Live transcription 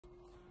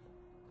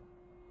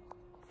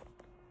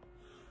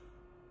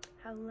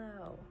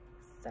Hello.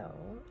 So,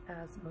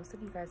 as most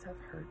of you guys have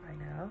heard by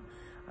now,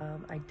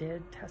 I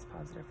did test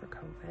positive for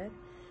COVID,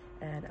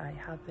 and I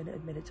have been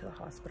admitted to the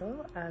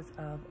hospital as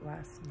of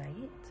last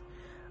night.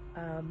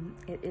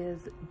 It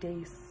is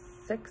day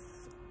 6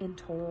 in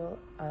total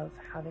of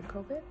having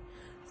COVID,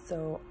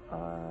 so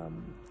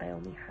I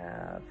only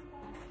have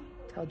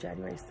till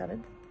January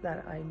 7th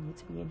that I need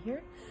to be in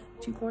here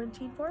to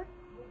quarantine for.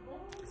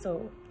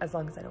 So as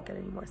long as I don't get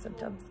any more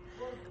symptoms,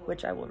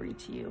 which I will read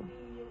to you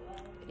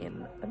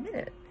in a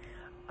minute.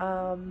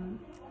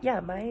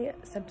 Yeah, my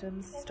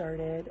symptoms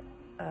started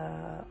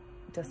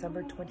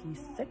December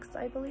 26th,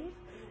 I believe,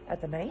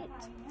 at the night.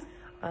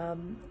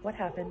 What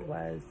happened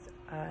was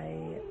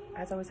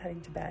as I was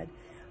heading to bed,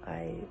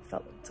 I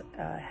felt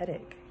a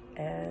headache,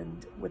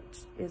 and which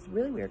is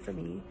really weird for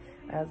me,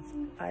 as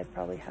I've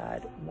probably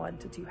had 1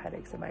 to 2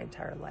 headaches in my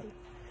entire life.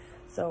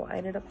 So I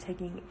ended up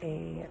taking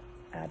a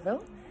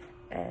Advil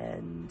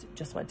and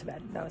just went to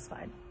bed, and that was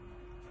fine.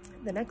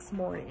 The next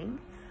morning,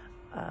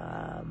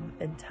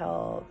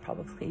 until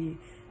probably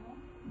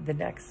the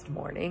next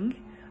morning,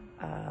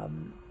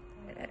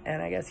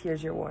 and I guess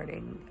here's your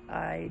warning,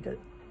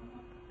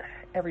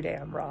 every day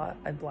I'm raw,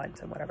 I'm blunt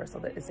and whatever, so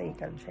that this ain't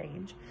gonna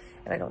change,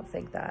 and I don't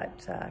think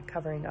that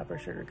covering up or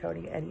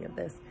sugarcoating any of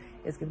this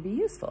is gonna be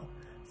useful.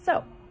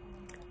 So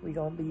we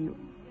gonna be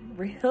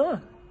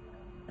real,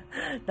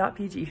 not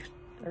PG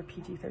or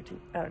PG-13,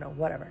 I don't know,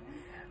 whatever.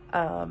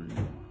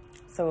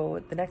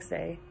 So the next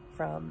day,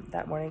 from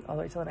that morning all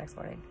the way till the next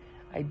morning,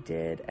 I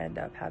did end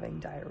up having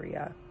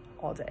diarrhea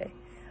all day,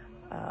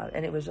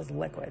 and it was just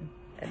liquid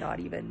and not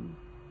even,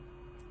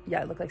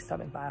 yeah, it looked like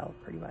stomach bile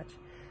pretty much.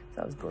 So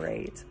that was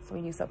great. So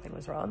we knew something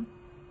was wrong.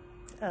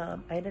 I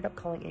ended up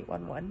calling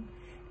 811,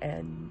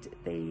 and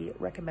they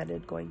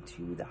recommended going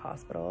to the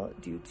hospital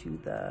due to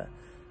the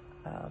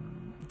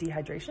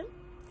dehydration.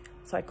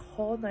 So I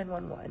called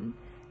 911,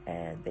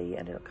 and they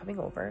ended up coming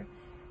over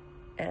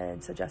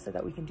and suggested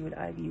that we can do an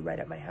IV right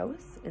at my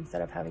house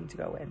instead of having to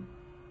go in.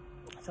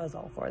 So I was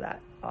all for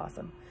that.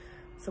 Awesome.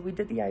 So we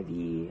did the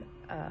IV.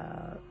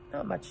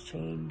 Not much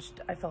changed.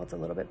 I felt a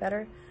little bit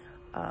better.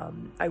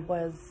 I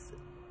was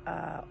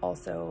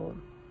also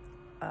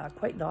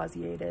quite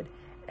nauseated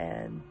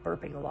and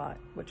burping a lot,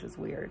 which was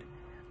weird.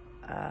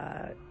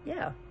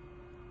 Yeah.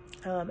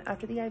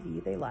 After the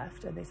IV, they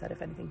left, and they said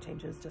if anything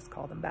changes, just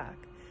call them back.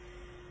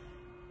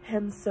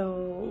 And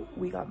so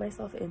we got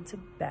myself into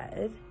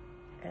bed,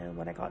 and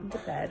when I got into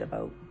bed,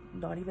 about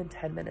not even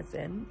 10 minutes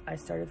in, I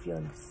started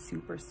feeling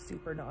super,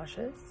 super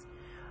nauseous.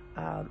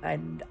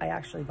 And I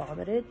actually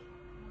vomited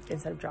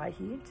instead of dry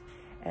heaved,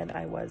 and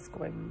I was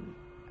going,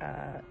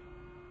 I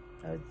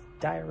was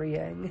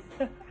diarrheaing.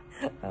 I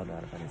don't know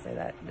if I'm gonna say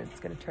that, and it's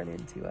gonna turn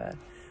into a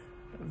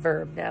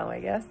verb now,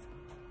 I guess.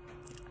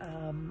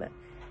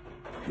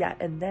 Yeah,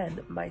 and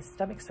then my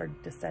stomach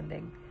started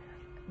distending,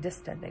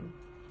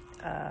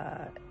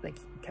 like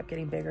kept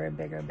getting bigger and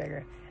bigger and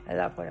bigger. And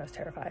at that point I was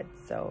terrified.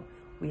 So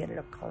we ended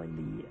up calling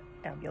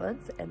the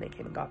ambulance, and they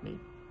came and got me.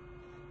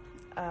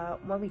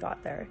 When we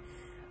got there,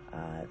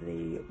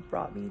 they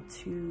brought me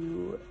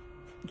to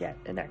get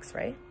an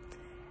x-ray,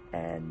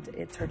 and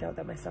it turned out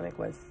that my stomach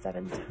was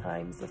 7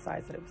 times the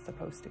size that it was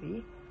supposed to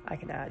be. I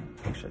can add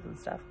pictures and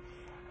stuff.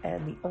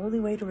 And the only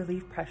way to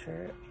relieve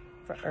pressure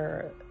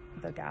or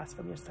the gas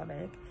from your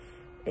stomach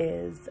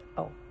is,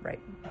 oh,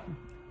 right,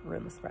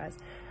 ruin the surprise.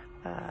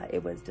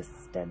 It was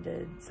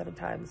distended 7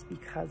 times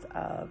because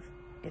of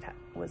it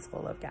was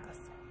full of gas.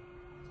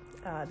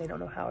 They don't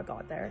know how it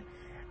got there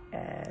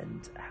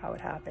and how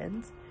it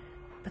happened,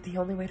 but the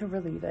only way to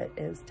relieve it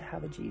is to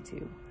have a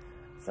G-tube.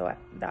 So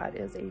that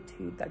is a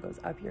tube that goes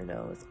up your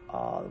nose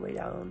all the way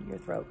down your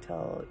throat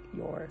till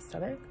your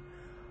stomach.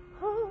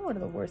 Oh, one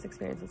of the worst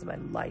experiences of my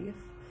life.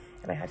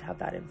 And I had to have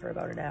that in for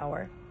about an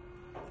hour,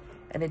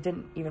 and it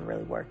didn't even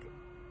really work.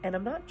 And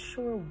I'm not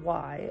sure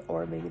why,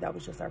 or maybe that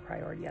was just our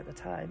priority at the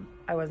time.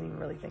 I wasn't even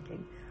really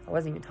thinking. I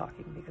wasn't even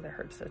talking because it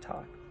hurts to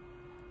talk.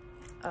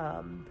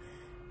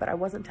 But I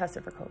wasn't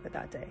tested for COVID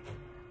that day.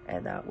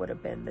 And that would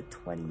have been the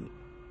 28th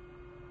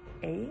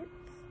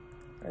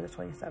or the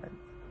 27th.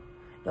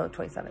 No,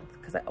 27th.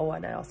 Because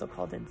and I also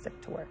called in sick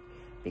to work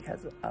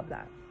because of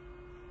that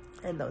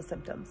and those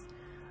symptoms.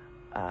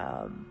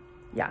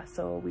 Yeah,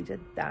 so we did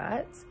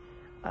that.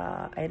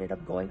 I ended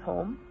up going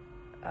home.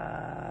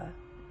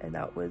 And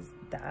that was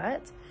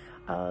that.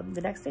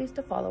 The next days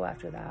to follow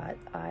after that,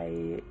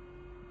 I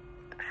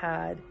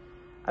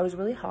was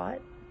really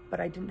hot, but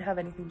I didn't have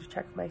anything to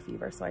check my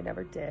fever, so I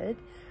never did.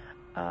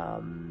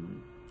 A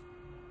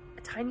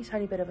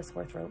tiny bit of a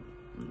sore throat.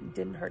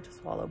 Didn't hurt to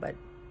swallow, but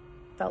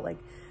felt like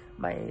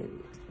my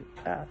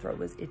throat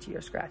was itchy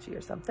or scratchy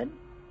or something.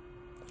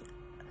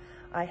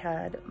 I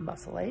had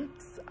muscle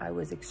aches. I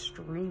was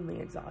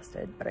extremely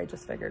exhausted, but I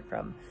just figured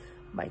from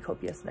my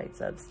copious nights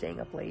of staying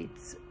up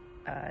late,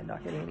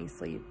 not getting any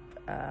sleep,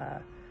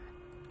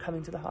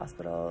 coming to the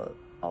hospital,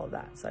 all of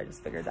that. So I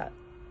just figured that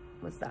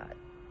was that.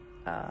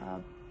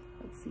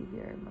 Let's see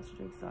here,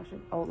 muscle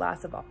exhaustion. Oh,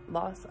 loss of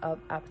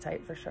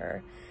appetite for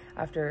sure.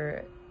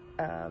 After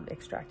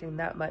extracting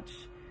that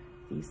much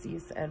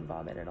feces and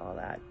vomit and all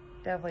that,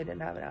 definitely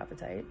didn't have an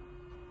appetite.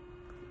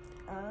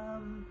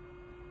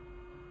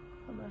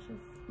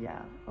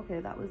 Yeah, okay,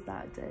 that was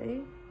that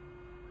day.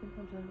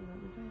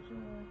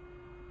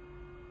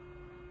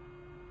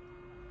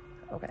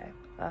 Okay,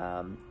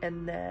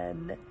 and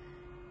then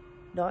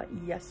not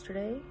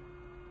yesterday,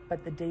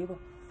 but the day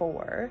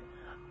before,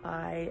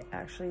 I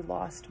actually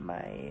lost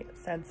my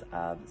sense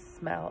of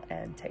smell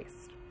and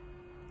taste.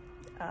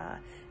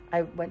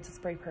 I went to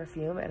spray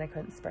perfume and I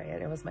couldn't spray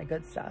it. It was my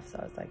good stuff, so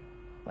I was like,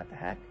 what the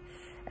heck?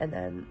 And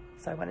then,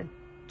 so I went and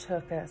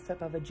took a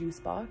sip of a juice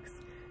box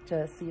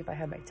to see if I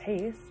had my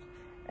taste,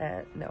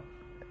 and no.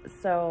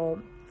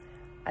 So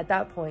at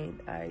that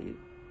point, I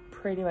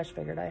pretty much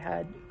figured I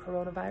had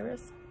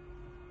coronavirus,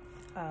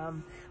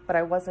 but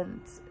I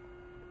wasn't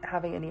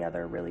having any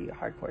other really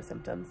hardcore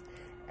symptoms.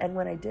 And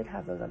when I did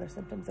have those other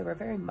symptoms, they were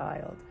very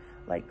mild,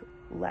 like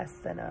less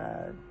than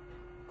a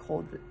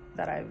cold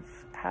that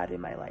I've had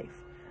in my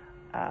life.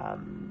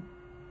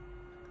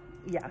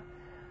 Yeah.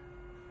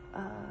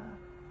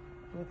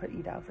 Let me put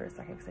you down for a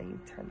second because I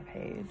need to turn the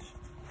page.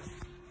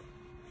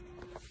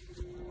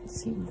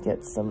 So you can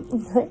get some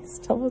nice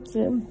double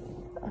chin.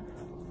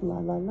 La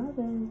la love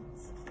it.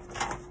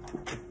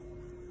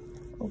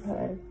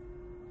 Okay.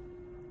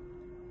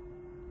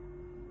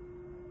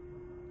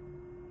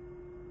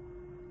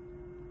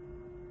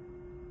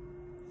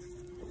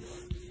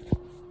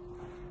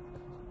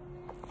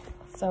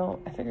 So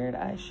I figured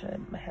I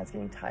should, my head's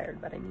getting tired,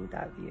 but I need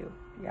that view.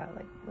 Yeah,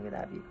 like look at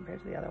that view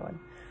compared to the other one.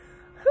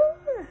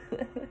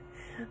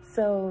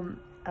 So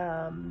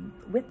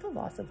with the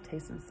loss of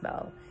taste and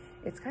smell,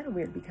 it's kind of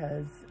weird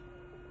because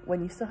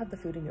when you still have the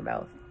food in your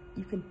mouth,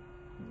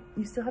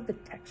 you still have the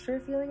texture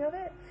feeling of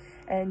it,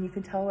 and you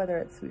can tell whether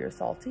it's sweet or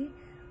salty,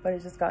 but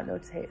it's just got no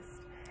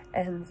taste.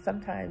 And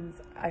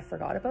sometimes I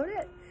forgot about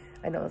it.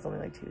 I know it's only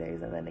like 2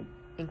 days, and then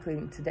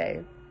including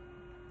today,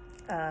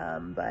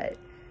 but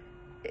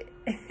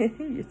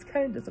it's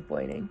kind of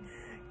disappointing.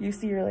 You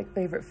see your like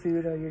favorite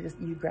food, or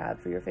you grab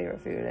for your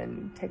favorite food and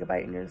you take a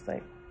bite and you're just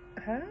like,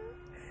 huh?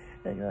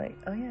 And you're like,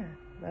 oh yeah,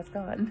 that's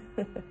gone.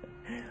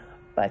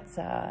 But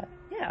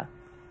yeah.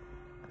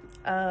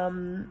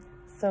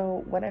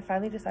 So when I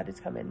finally decided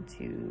to come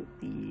into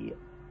the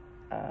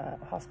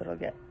hospital to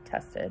get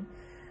tested,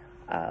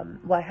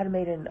 well, I had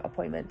made an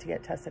appointment to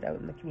get tested out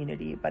in the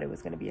community, but it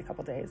was going to be a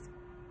couple days.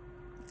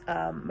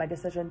 My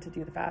decision to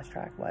do the fast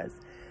track was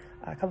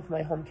a couple of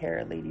my home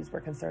care ladies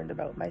were concerned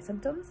about my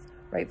symptoms,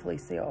 rightfully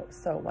so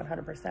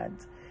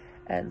 100%.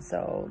 And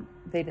so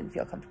they didn't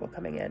feel comfortable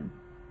coming in.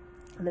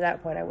 And at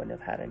that point, I wouldn't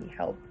have had any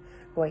help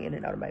going in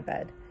and out of my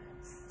bed.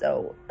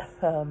 So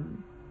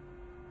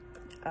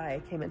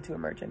I came into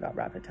Emerge and got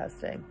rapid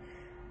testing.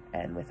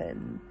 And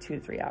within 2 to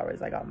 3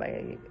 hours, I got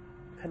my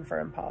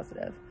confirmed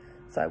positive.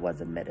 So I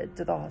was admitted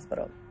to the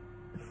hospital.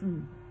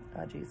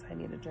 Oh geez, I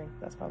need a drink.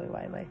 That's probably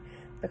why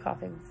the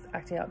coughing's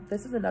acting up.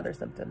 This is another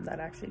symptom that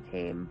actually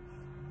came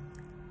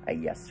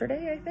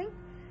yesterday, I think.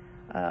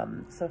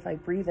 So if I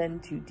breathe in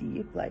too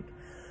deep, like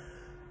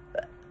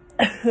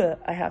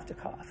I have to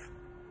cough.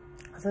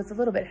 So it's a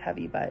little bit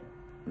heavy, but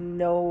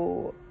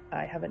no,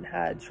 I haven't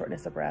had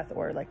shortness of breath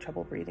or like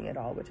trouble breathing at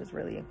all, which is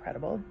really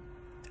incredible,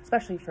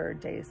 especially for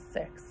day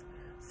 6.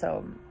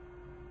 So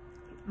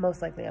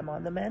most likely I'm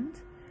on the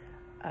mend,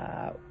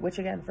 which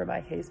again, for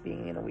my case,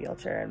 being in a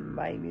wheelchair and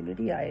my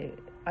immunity, I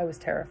was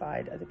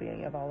terrified at the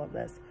beginning of all of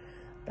this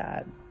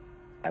that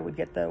I would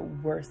get the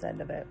worst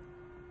end of it.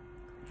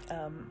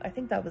 I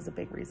think that was a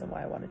big reason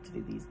why I wanted to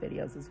do these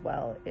videos as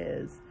well,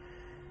 is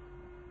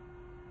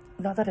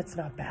not that it's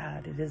not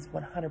bad, it is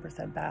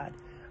 100% bad,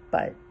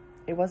 but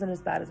it wasn't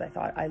as bad as I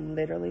thought. I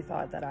literally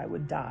thought that I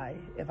would die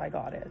if I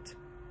got it.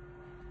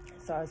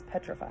 So I was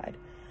petrified.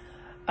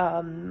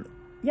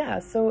 Yeah,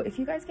 so if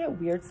you guys get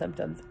weird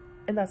symptoms,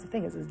 and that's the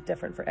thing, is it's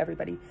different for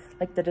everybody.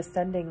 Like the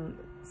distending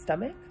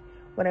stomach,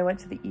 when I went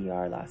to the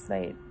ER last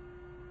night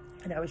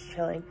and I was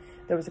chilling,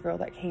 there was a girl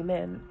that came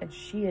in and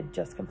she had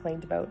just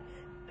complained about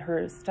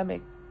her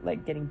stomach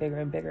like getting bigger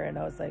and bigger, and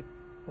I was like,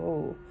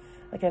 whoa,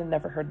 like I had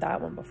never heard that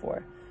one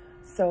before.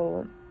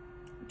 So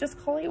just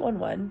call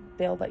 811,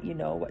 they'll let you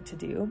know what to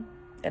do.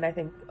 And I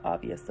think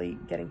obviously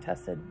getting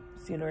tested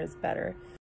sooner is better.